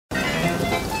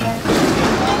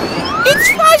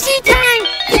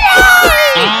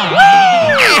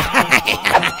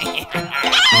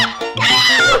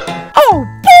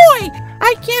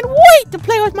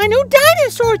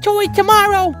dinosaur toy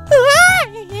tomorrow.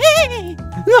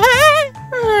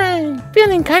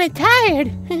 Feeling kind of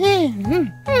tired.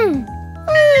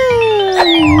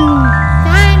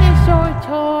 Dinosaur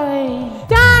toy.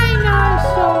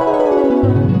 Dinosaur.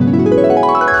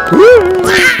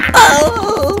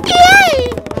 Oh!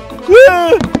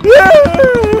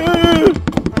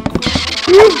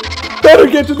 Better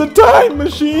get to the time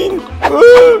machine.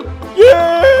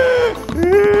 Yeah!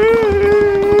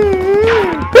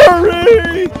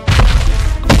 Hurry!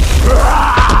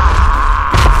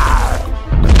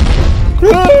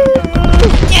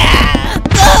 Yeah!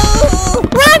 Go!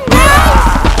 Run, guys!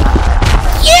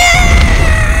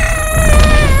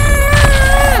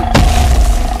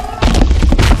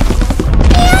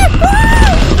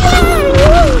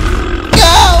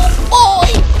 Go,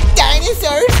 boy!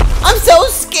 Dinosaurs! I'm so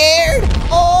scared!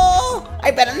 Oh!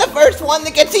 I bet I'm the first one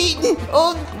that gets eaten!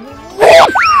 Oh!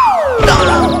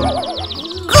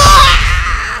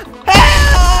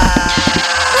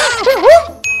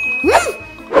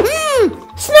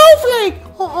 Snowflake!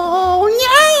 Oh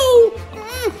no!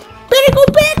 Better go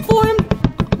back for him.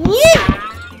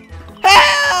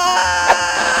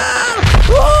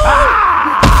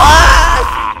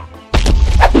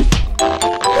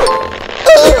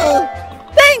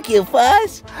 Thank you,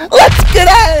 Fuzz. Let's get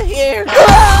out of here.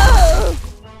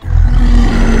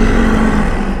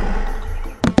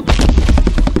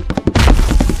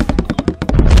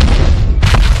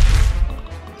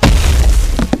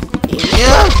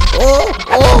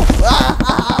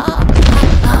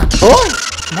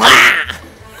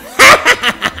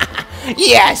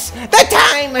 Yes, the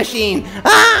time machine.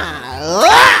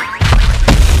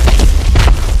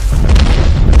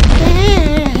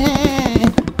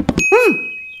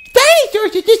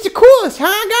 Dinosaurs are just the coolest,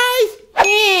 huh, guys?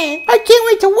 Yeah. I can't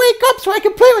wait to wake up so I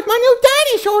can play with my new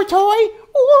dinosaur toy.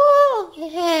 Whoa.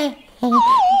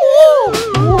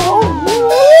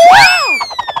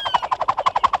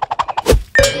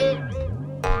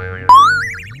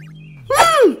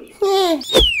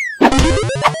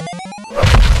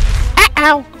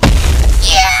 Uh-oh.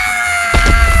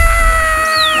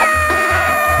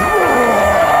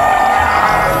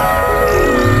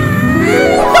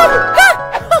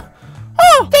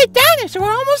 Oh, that dinosaur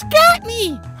almost got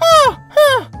me.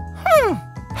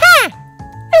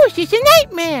 It was just a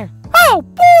nightmare. Oh,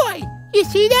 boy. You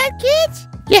see that, kids?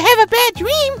 You have a bad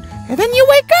dream, and then you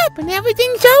wake up and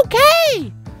everything's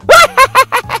okay.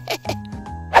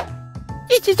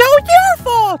 This is all your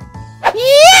fault.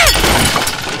 Yeah!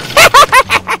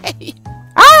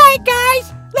 Alright,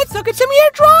 guys. Let's look at some of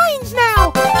your drawings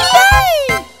now.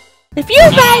 Yay! If you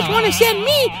guys want to send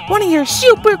me one of your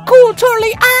super cool,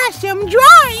 totally awesome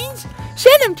drawings,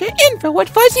 send them to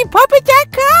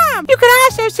info@fuzzypuppet.com. You can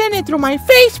also send it through my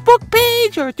Facebook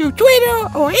page or through Twitter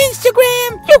or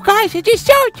Instagram. You guys are just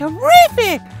so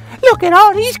terrific. Look at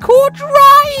all these cool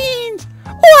drawings.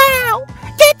 Wow,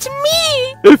 that's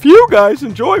me. If you guys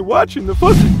enjoy watching the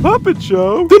Fuzzy Puppet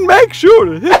Show, then make sure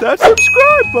to hit that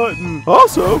subscribe button.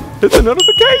 Also, hit the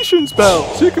notifications bell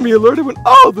so you can be alerted when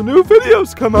all the new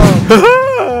videos come out.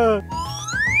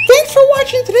 Thanks for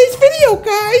watching today's video,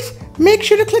 guys. Make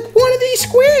sure to click one of these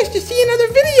squares to see another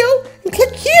video, and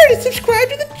click here to subscribe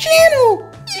to the channel.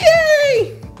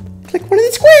 Yay! Click one of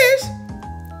the squares.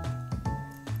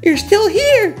 You're still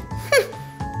here.